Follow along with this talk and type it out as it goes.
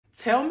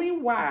Tell me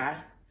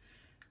why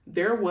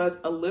there was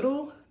a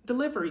little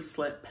delivery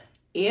slip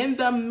in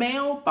the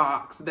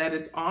mailbox that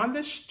is on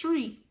the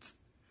street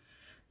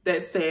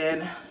that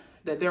said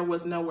that there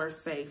was nowhere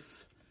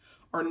safe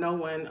or no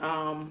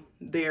one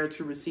there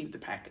to receive the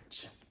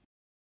package.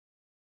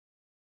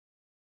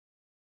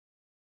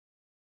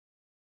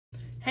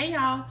 Hey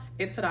y'all,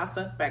 it's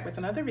Hadassah back with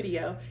another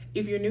video.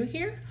 If you're new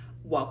here,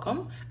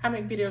 welcome. I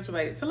make videos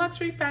related to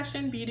luxury,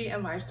 fashion, beauty,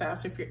 and lifestyle.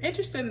 So if you're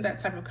interested in that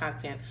type of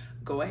content,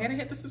 go ahead and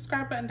hit the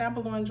subscribe button down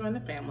below and join the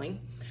family.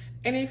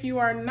 And if you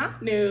are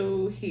not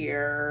new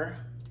here,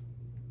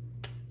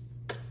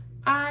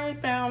 I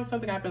found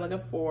something I've been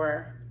looking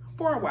for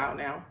a while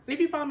now. And if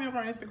you follow me over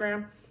on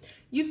Instagram,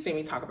 you've seen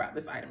me talk about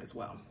this item as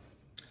well.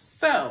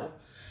 So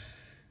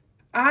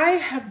I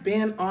have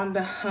been on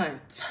the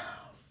hunt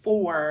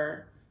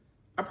for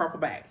a purple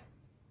bag.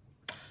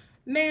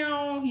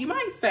 Now, you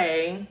might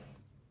say,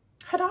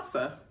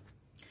 Hadassah,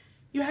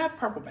 you have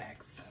purple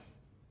bags.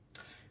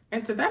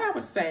 And to that I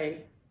would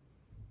say,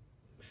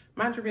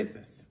 mind your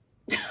business.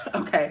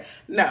 Okay,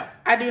 no,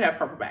 I do have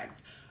purple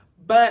bags.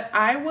 But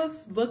I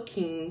was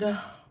looking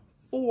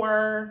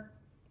for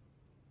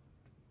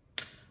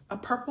a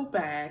purple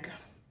bag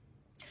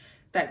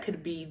that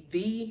could be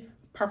the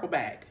purple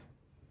bag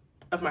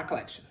of my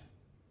collection.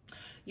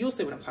 You'll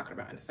see what I'm talking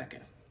about in a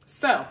second.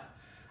 So,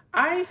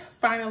 I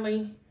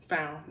finally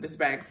found this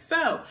bag.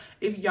 So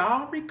if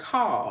y'all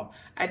recall,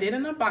 I did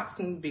an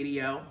unboxing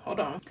video. Hold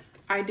on.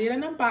 I did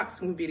an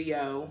unboxing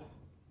video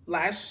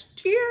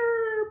last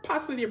year,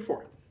 possibly the year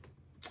before.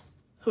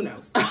 Who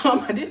knows?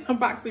 I did an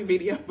unboxing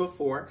video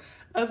before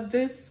of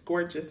this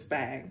gorgeous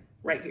bag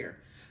right here.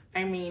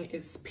 I mean,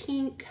 it's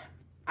pink.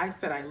 I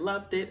said I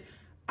loved it.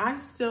 I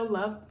still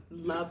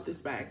love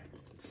this bag.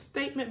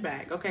 Statement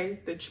bag, okay?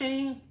 The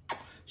chain,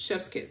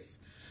 chef's kiss.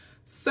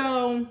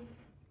 So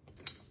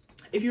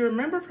if you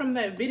remember from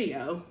that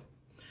video,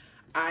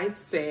 I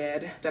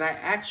said that I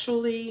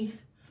actually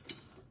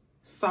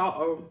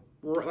saw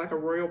like a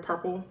royal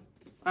purple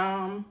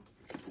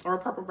or a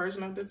purple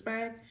version of this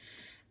bag,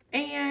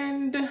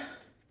 and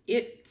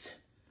it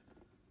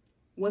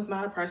was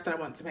not a price that I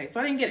wanted to pay,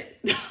 so I didn't get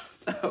it.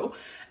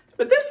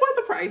 But this was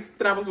the price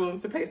that I was willing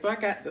to pay, so I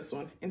got this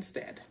one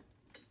instead.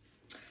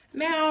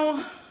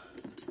 Now,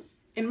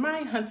 in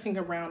my hunting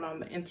around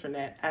on the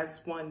internet, as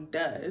one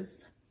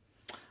does,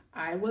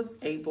 I was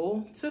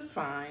able to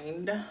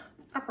find a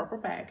purple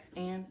bag,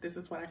 and this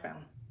is what I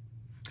found.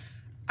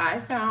 I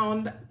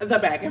found the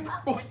bag in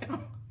purple.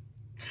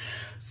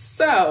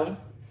 So,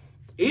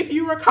 if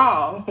you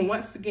recall,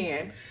 once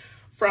again,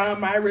 from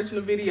my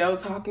original video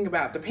talking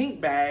about the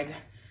pink bag,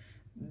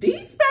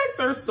 these bags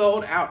are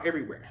sold out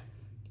everywhere.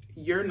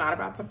 You're not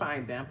about to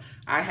find them.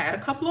 I had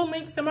a couple of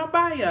links in my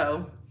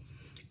bio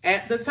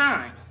at the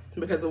time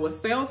because it was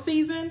sale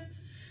season,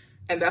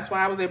 and that's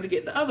why I was able to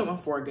get the other one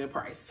for a good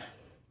price.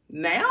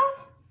 Now,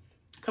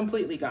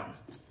 completely gone.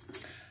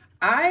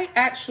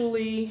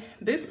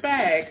 This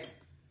bag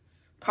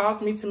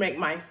caused me to make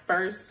my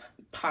first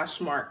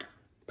Poshmark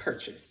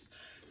purchase.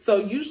 So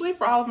usually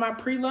for all of my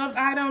pre-loved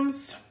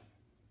items,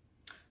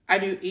 I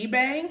do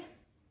eBay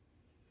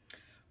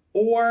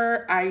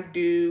or I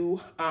do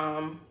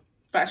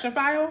Fashion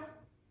File,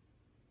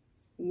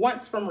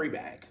 once from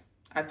Rebag,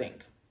 I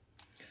think.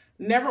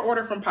 Never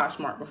ordered from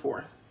Poshmark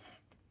before.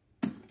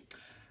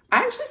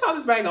 I actually saw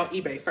this bag on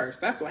eBay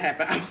first. That's what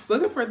happened. I was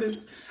looking for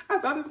this. I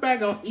saw this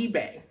bag on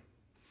eBay.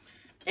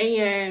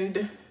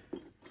 And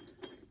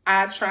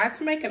I tried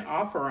to make an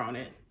offer on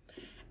it.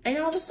 And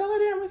y'all, the seller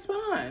didn't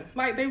respond.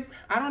 Like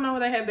I don't know,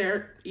 they had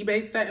their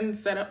eBay settings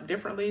set up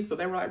differently. So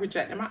they were like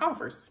rejecting my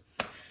offers.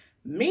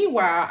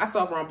 Meanwhile, I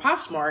saw over on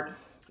Poshmark,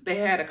 they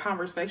had a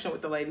conversation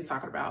with the lady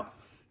talking about,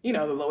 you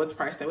know, the lowest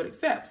price they would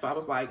accept. So I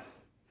was like,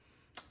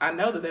 I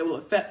know that they will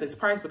accept this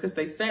price because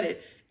they said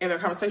it in their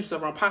conversations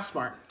over on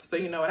Poshmark. So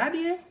you know what I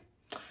did?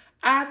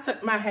 I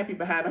took my happy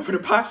behind over to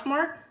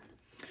Poshmark,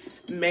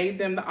 made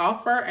them the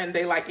offer, and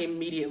they like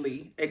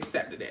immediately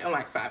accepted it in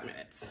like 5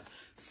 minutes.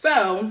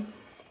 So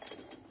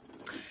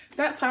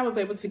that's how I was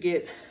able to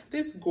get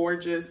this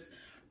gorgeous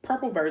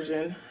purple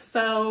version.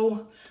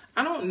 So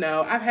I don't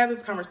know. I've had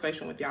this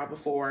conversation with y'all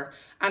before.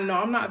 I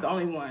know I'm not the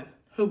only one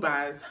who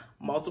buys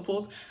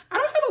multiples. I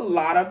don't have a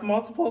lot of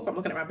multiples. I'm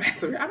looking at my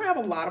bags over here. I don't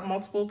have a lot of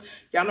multiples.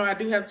 Y'all know I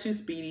do have 2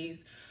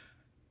 Speedies.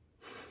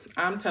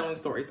 I'm telling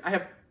stories. I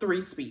have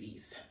 3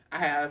 Speedies. I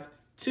have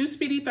 2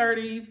 Speedy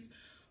 30s,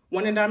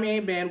 one in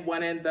Damier Ebene,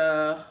 one in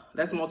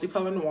that's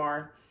multicolor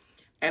noir.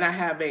 And I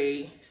have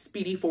a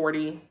Speedy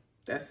 40.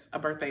 That's a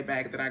birthday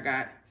bag that I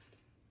got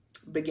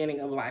beginning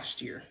of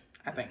last year,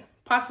 I think.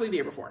 Possibly the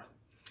year before.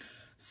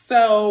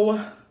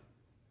 So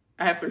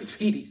I have 3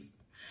 Speedies.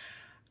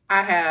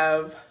 I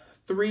have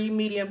 3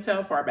 medium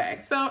tail far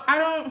bags. So I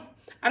don't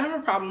have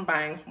a problem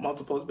buying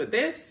multiples, but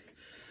this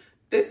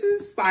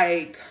is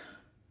like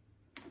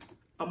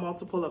a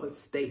multiple of a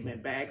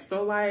statement bag.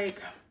 So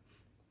like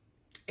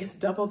it's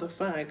double the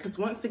fun because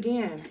once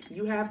again,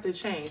 you have the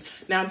chain.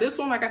 Now this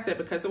one, like I said,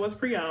 because it was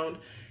pre-owned,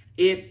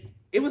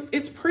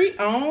 it's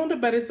pre-owned,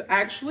 but it's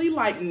actually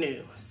like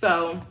new.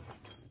 So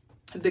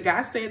The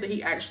guy said that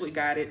he actually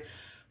got it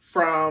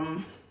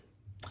from,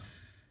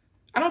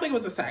 I don't think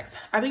it was a Saks.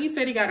 I think he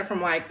said he got it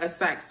from like a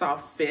Saks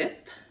off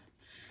Fifth,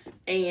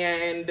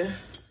 and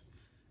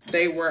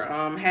they were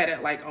had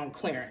it like on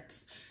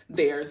clearance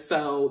there.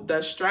 So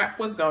the strap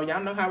was gone.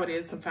 Y'all know how it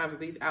is sometimes at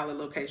these outlet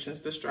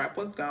locations. The strap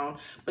was gone,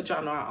 but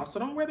y'all know I also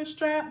don't wear the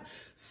strap.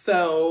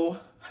 So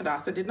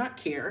Hadassah did not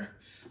care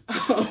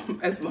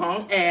as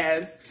long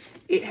as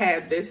it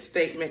had this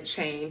statement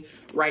chain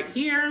right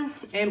here.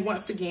 And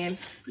once again,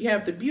 you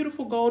have the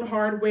beautiful gold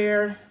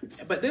hardware,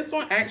 but this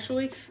one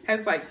actually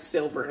has like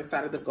silver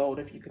inside of the gold,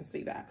 if you can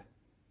see that.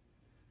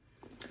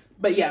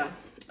 But yeah,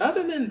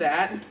 other than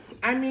that,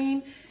 I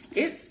mean,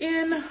 it's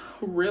in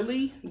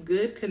really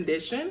good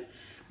condition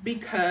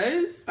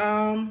because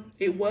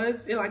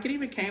it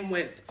even came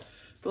with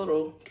the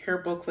little care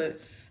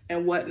booklet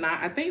and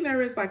whatnot. I think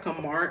there is like a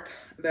mark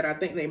that I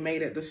think they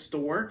made at the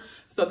store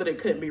so that it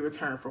couldn't be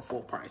returned for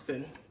full price.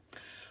 And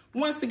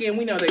once again,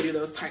 we know they do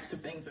those types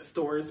of things at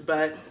stores,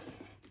 but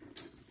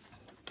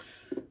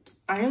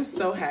I am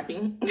so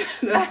happy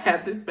that I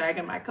have this bag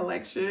in my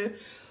collection.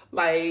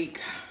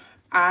 Like,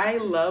 I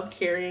love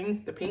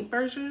carrying the pink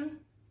version.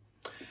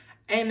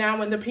 And now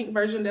when the pink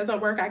version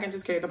doesn't work, I can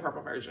just carry the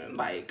purple version.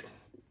 Like,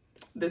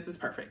 this is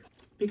perfect.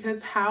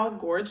 Because how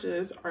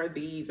gorgeous are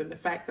these? And the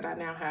fact that I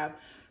now have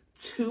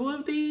 2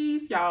 of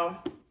these, y'all,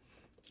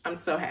 I'm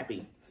so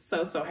happy.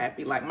 So, so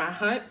happy. Like, my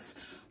hunt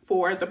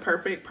for the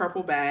perfect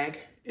purple bag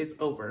is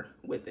over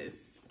with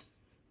this.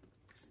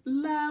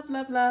 Love,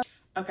 love, love.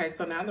 Okay,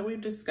 so now that we've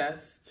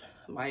discussed,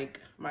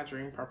 like, my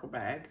dream purple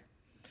bag,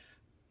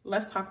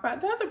 let's talk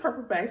about the other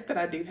purple bags that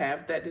I do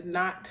have that did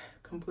not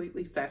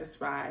completely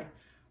satisfy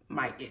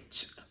my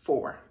itch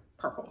for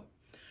purple.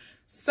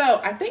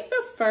 So I think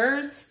the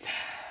first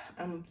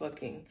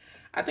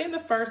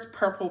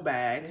purple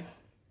bag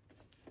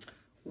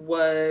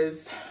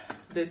was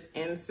this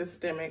End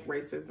Systemic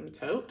Racism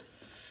tote.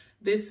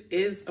 This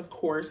is, of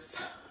course,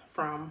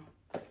 from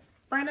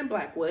Brandon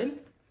Blackwood.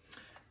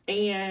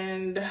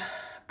 And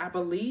I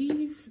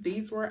believe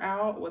these were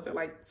out, was it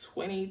like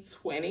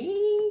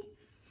 2020?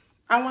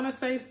 I want to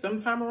say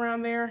sometime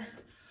around there.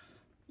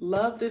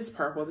 Love this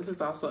purple. This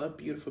is also a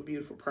beautiful,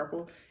 beautiful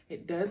purple.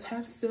 It does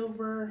have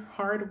silver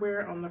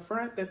hardware on the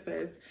front that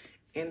says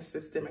End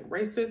Systemic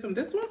Racism.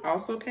 This one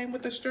also came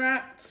with a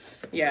strap.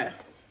 Yeah,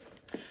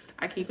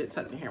 I keep it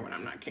tucked in here when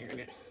I'm not carrying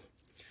it.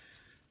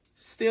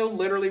 Still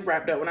literally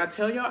wrapped up. When I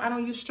tell y'all I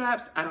don't use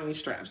straps, I don't use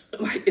straps.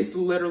 Like, it's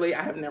literally,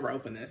 I have never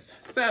opened this.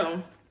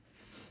 So,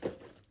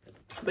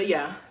 but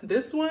yeah,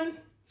 this one,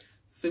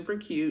 super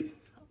cute.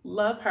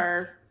 Love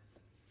her.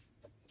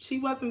 She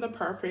wasn't the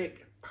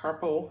perfect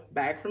purple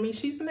bag for me.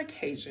 She's an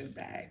occasion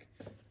bag.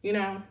 You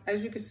know,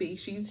 as you can see,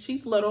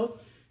 she's little.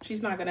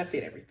 She's not gonna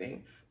fit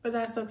everything, but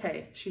that's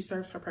okay. She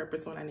serves her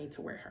purpose when I need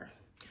to wear her.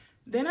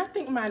 Then I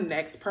think my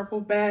next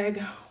purple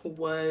bag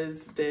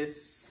was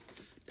this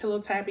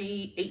Pillow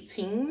Tabby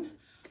 18,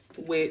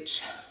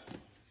 which,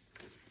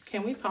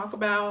 can we talk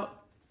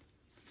about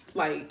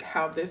like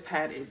how this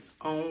had its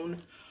own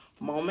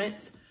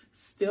moments?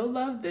 Still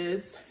love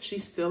this.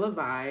 She's still a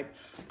vibe.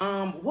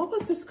 What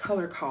was this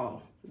color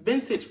called?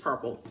 Vintage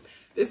purple.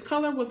 This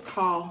color was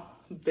called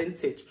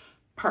vintage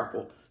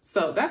purple.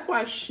 So that's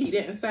why she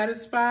didn't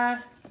satisfy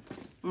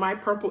my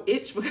purple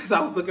itch, because I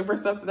was looking for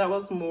something that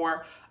was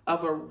more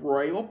of a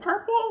royal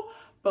purple.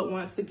 But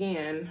once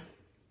again,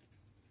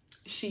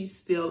 she's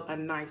still a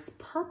nice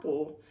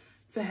purple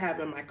to have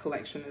in my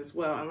collection as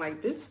well. And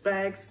like, this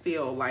bag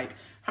still, like,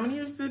 how many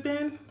years has it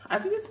been? I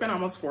think it's been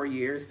almost 4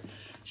 years.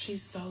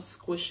 She's so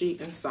squishy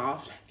and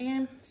soft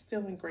and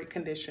still in great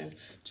condition,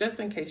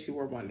 just in case you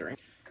were wondering.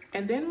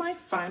 And then my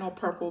final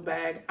purple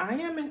bag, I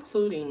am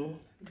including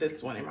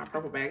this one in my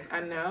purple bags.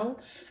 I know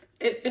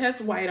it has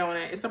white on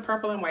it. It's a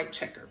purple and white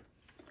checker.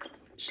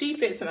 She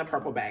fits in a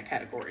purple bag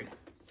category.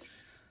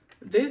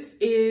 This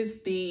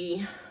is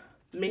the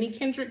Mini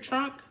Kendrick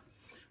trunk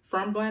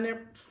from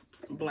Brandon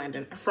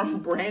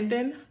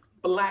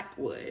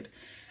Blackwood.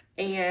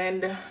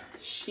 And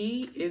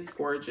she is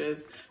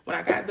gorgeous. When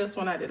I got this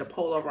one, I did a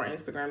poll over on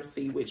Instagram to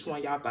see which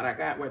one y'all thought I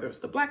got, whether it's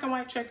the black and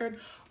white checkered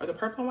or the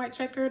purple and white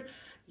checkered.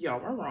 Y'all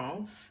were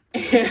wrong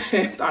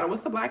and thought it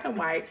was the black and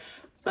white,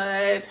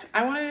 but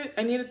I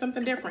needed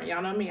something different.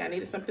 Y'all know me, I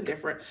needed something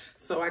different.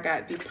 So I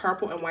got the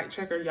purple and white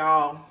checker.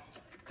 Y'all,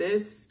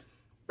 this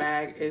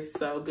bag is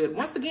so good.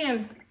 Once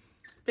again,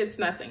 fits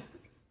nothing,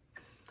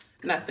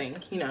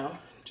 you know,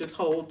 just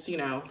holds, you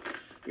know,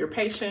 your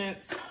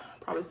patience,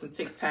 probably some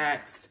Tic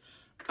Tacs.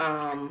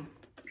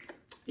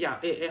 Yeah,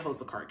 it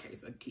holds a card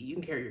case, a key. You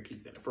can carry your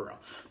keys in it for real,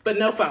 but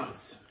no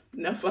phones.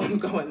 No phones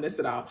go in this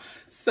at all.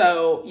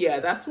 So yeah,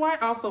 that's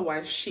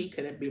why she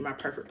couldn't be my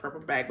perfect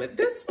purple bag. But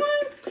this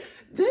one,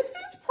 this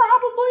is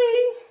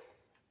probably,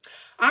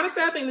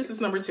 honestly, I think this is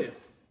number 2.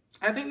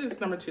 I think this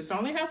is number 2. So I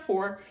only have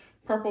 4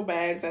 purple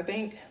bags. I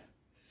think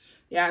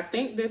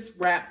this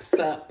wraps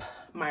up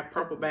my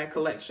purple bag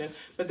collection.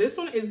 But this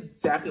one is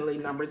definitely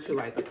number 2.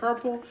 Like, the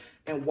purple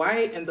and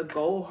white and the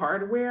gold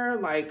hardware,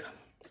 like,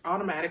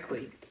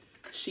 automatically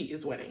she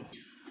is winning.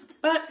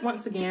 But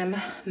once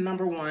again,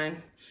 number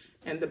 1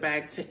 And the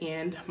bag to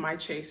end my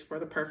chase for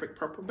the perfect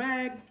purple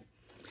bag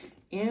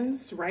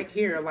ends right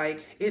here.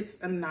 Like, it's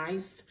a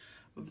nice,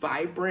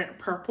 vibrant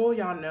purple.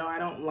 Y'all know I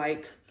don't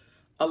like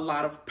a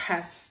lot of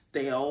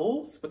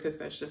pastels because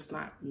that's just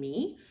not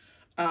me.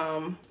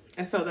 And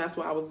so that's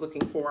why I was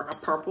looking for a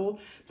purple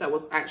that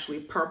was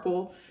actually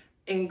purple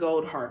and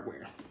gold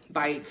hardware.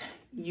 Like,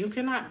 you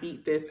cannot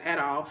beat this at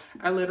all.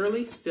 I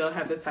literally still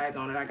have the tag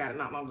on it. I got it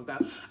not long ago.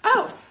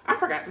 Oh, I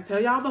forgot to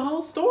tell y'all the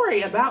whole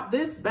story about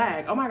this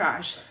bag. Oh my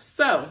gosh.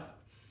 So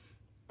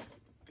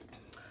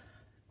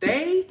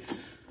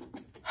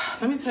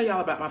let me tell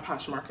y'all about my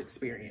Poshmark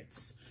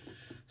experience.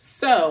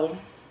 So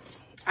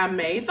I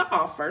made the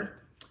offer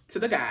to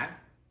the guy,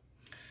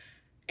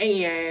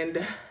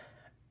 and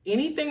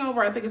anything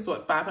over, I think it's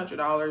what,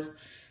 $500,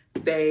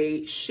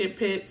 they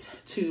ship it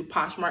to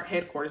Poshmark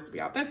headquarters to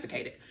be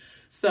authenticated.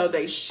 So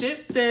they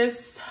shipped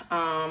this,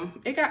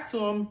 it got to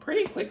them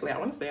pretty quickly. I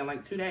want to say in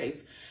like 2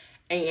 days,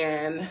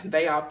 and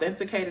they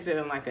authenticated it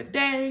in like a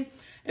day,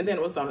 and then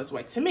it was on its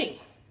way to me.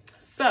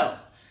 So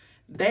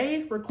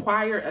they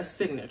require a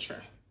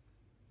signature.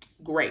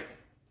 Great.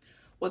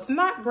 What's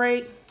not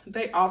great,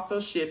 they also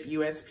ship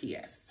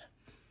USPS.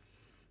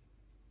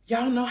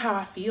 Y'all know how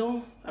I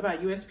feel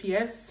about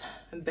USPS.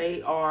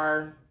 They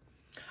are,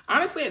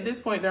 honestly, at this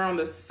point, they're on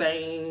the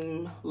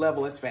same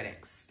level as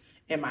FedEx,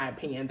 in my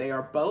opinion. They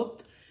are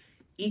both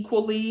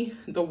equally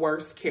the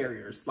worst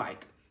carriers,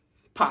 like,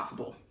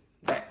 possible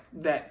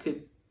that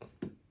could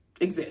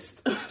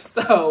exist.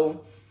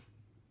 So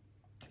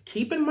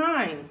keep in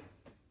mind,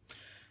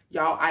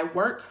 y'all, I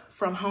work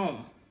from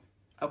home,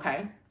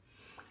 okay?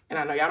 And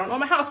I know y'all don't know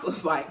what my house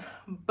looks like,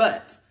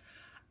 but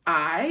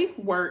I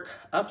work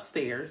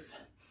upstairs,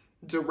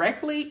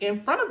 directly in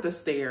front of the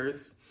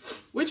stairs,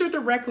 which are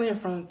directly in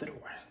front of the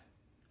door.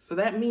 So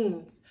that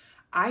means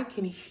I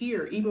can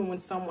hear even when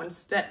someone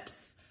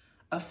steps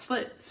a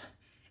foot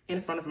in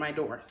front of my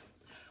door.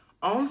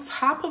 On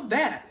top of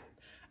that,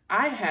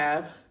 I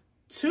have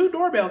 2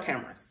 doorbell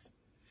cameras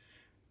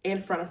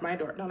in front of my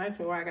door. Don't ask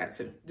me why I got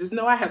 2. Just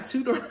know I have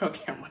 2 doorbell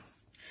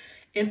cameras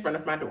in front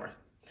of my door.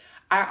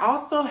 I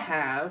also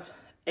have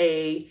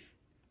a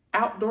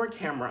outdoor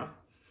camera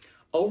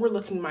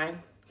overlooking my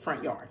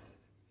front yard.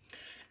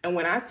 And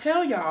when I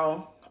tell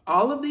y'all,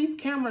 all of these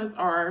cameras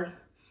are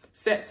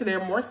set to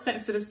their more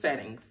sensitive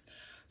settings.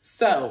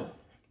 So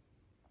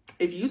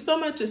if you so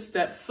much as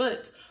step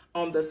foot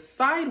on the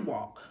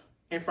sidewalk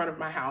in front of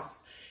my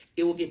house,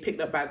 it will get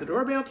picked up by the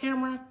doorbell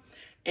camera,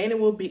 and it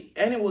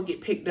will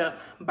get picked up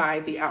by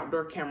the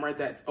outdoor camera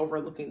that's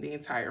overlooking the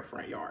entire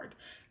front yard.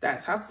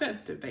 That's how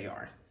sensitive they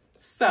are.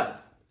 So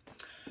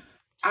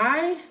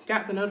I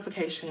got the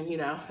notification, you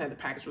know, that the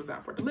package was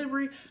out for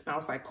delivery. And I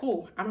was like,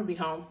 cool, I'm gonna be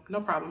home.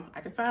 No problem.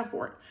 I can sign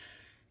for it.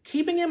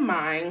 Keeping in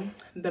mind,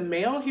 the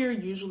mail here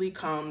usually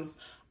comes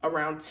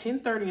around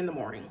 10:30 in the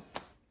morning.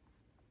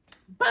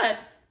 But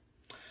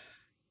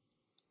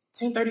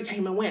 10:30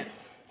 came and went.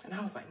 And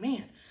I was like,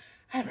 man,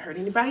 I haven't heard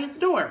anybody at the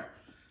door.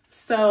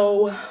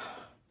 So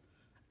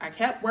I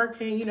kept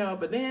working, you know,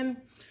 but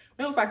then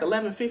when it was like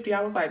 11:50,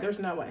 I was like, there's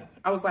no way.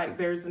 I was like,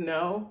 there's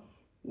no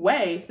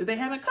way that they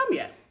haven't come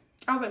yet.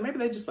 I was like, maybe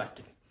they just left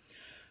it.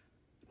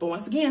 But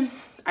once again,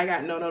 I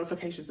got no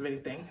notifications of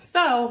anything.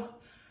 So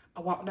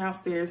I walk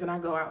downstairs and I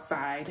go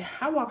outside.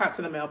 I walk out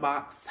to the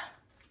mailbox.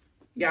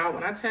 Y'all,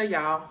 when I tell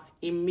y'all,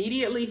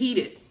 immediately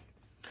heated.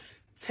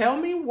 Tell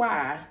me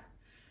why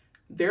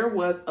there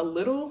was a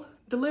little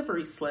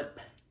delivery slip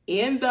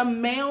in the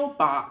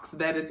mailbox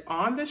that is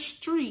on the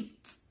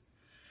street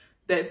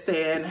that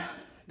said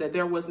that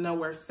there was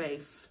nowhere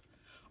safe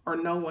or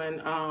no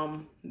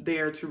one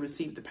there to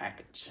receive the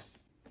package.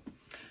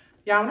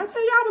 Y'all, when I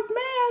tell y'all I was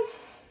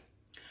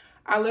mad,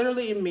 I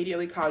literally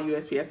immediately called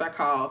USPS. I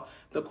called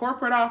the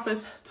corporate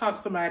office, talked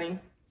to somebody,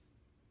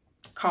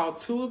 called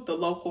 2 of the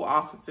local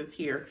offices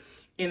here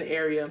in the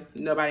area.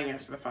 Nobody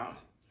answered the phone.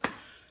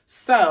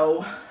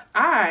 So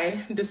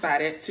I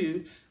decided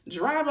to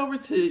drive over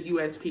to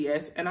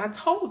USPS, and I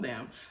told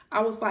them,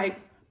 I was like,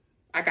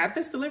 I got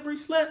this delivery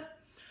slip,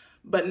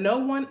 but no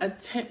one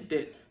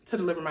attempted to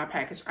deliver my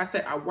package. I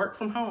said, I work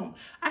from home.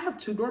 I have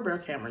 2 doorbell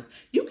cameras.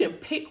 You can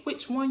pick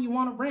which one you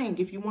want to ring.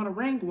 If you want to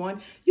ring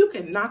one, you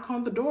can knock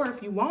on the door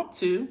if you want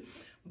to.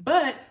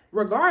 But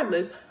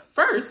regardless,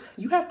 first,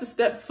 you have to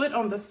step foot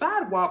on the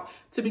sidewalk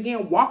to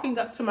begin walking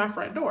up to my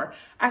front door.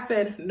 I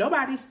said,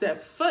 nobody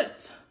stepped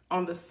foot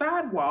on the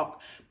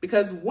sidewalk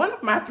because one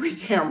of my 3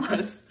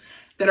 cameras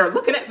that are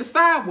looking at the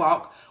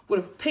sidewalk would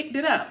have picked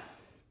it up.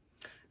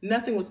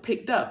 Nothing was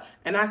picked up.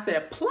 And I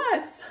said,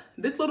 plus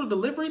this little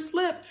delivery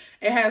slip,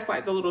 it has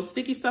like the little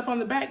sticky stuff on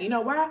the back. You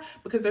know why?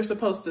 Because they're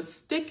supposed to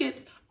stick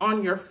it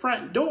on your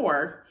front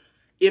door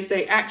if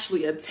they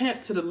actually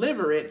attempt to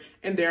deliver it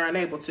and they're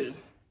unable to.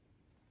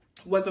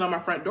 It wasn't on my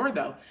front door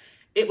though.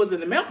 It was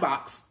in the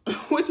mailbox,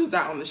 which was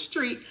out on the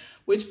street,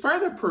 which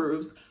further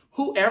proves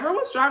whoever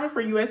was driving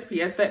for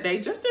USPS that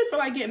day just didn't feel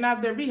like getting out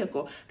of their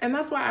vehicle. And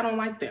that's why I don't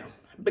like them.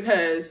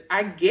 Because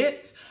I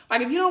get,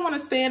 like, if you don't want to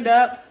stand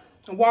up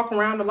and walk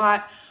around a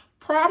lot,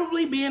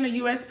 probably being a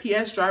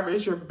USPS driver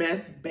is your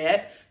best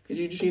bet because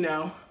you just, you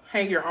know,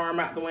 hang your arm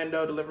out the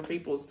window, deliver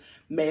people's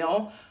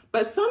mail.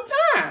 But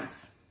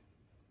sometimes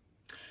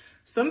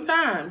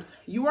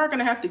you are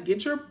gonna have to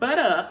get your butt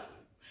up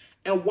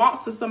and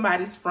walk to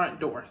somebody's front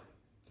door.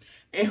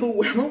 And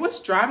whoever was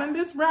driving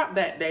this route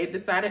that day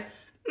decided,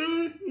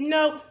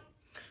 nope,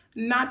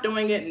 not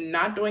doing it,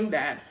 not doing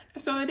that.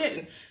 And so they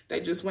didn't.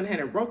 They just went ahead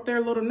and wrote their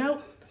little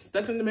note,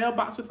 stuck it in the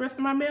mailbox with the rest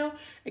of my mail,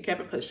 and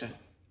kept it pushing.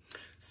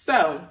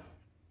 So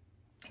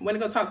when I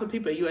go talk to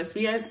people at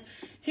USPS,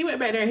 he went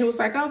back there and he was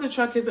like, oh, the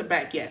truck isn't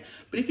back yet.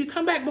 But if you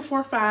come back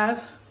before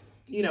 5,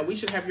 you know, we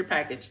should have your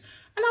package.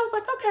 And I was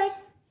like, okay.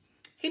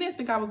 He didn't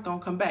think I was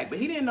gonna come back, but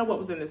he didn't know what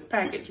was in this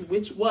package,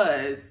 which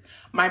was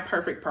my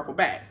perfect purple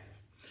bag.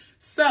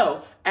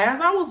 So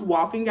as I was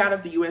walking out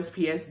of the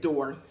USPS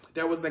door,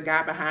 there was a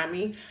guy behind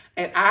me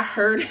and I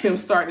heard him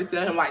start to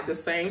tell him like the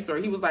same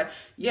story. He was like,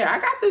 yeah, I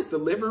got this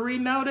delivery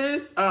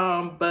notice,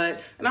 and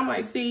I'm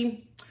like,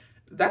 see,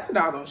 that's a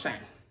doggone shame.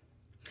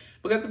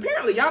 Because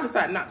apparently y'all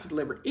decided not to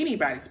deliver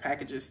anybody's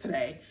packages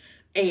today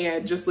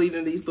and just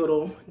leaving these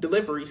little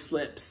delivery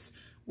slips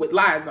with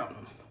lies on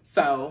them.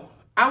 So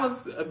I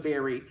was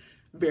very,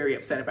 very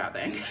upset about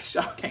that, in case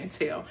y'all can't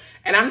tell.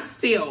 And I'm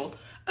still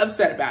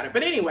upset about it.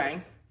 But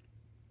anyway,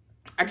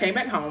 I came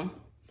back home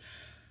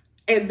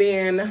and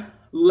then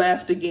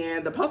left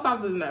again. The post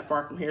office isn't that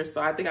far from here,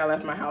 so I think I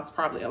left my house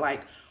probably at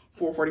like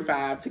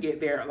 4:45 to get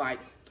there at like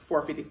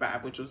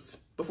 4:55, which was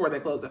before they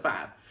closed at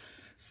 5.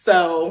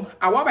 So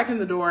I walked back in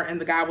the door and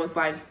the guy was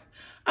like,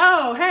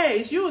 oh, hey,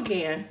 it's you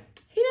again.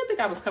 He didn't think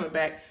I was coming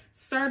back.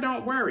 Sir,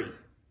 don't worry.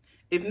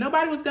 If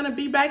nobody was gonna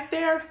be back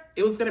there,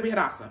 it was gonna be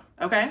Hadassah,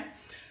 okay?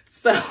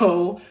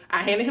 So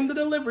I handed him the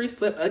delivery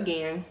slip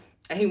again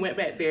and he went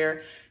back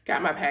there,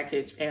 got my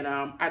package, and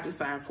I just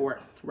signed for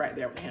it right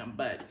there with him.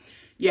 But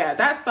yeah,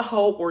 that's the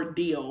whole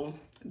ordeal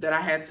that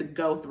I had to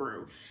go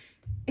through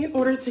in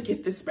order to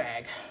get this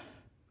bag.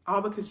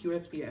 All because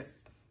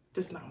USPS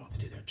does not want to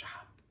do their job.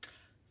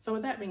 So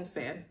with that being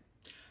said,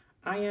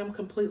 I am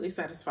completely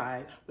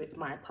satisfied with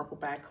my purple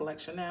bag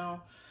collection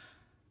now.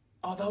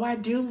 Although I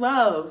do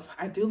love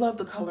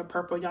the color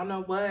purple. Y'all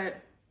know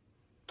what?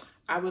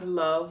 I would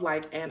love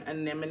like an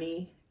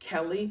anemone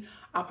Kelly.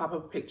 I'll pop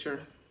up a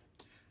picture.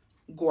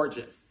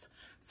 Gorgeous.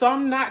 So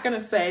I'm not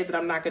gonna say that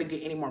I'm not gonna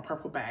get any more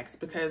purple bags,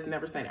 because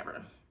never say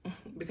never.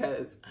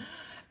 Because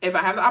if I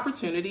have the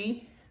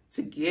opportunity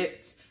to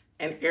get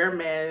an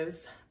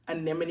Hermes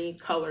anemone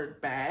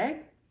colored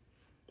bag,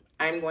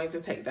 I'm going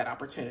to take that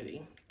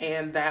opportunity.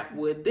 And that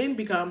would then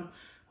become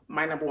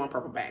my #1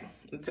 purple bag.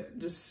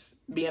 Just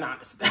being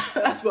honest,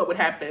 that's what would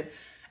happen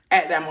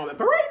at that moment.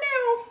 But right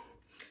now,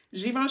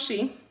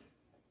 Givenchy,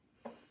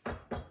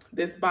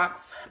 this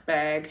box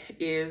bag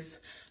is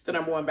the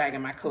 #1 bag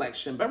in my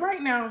collection. But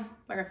right now,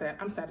 like I said,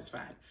 I'm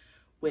satisfied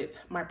with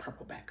my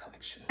purple bag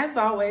collection. As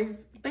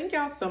always, thank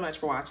y'all so much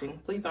for watching.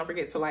 Please don't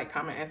forget to like,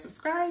 comment, and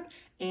subscribe,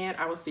 and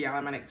I will see y'all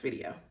in my next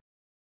video.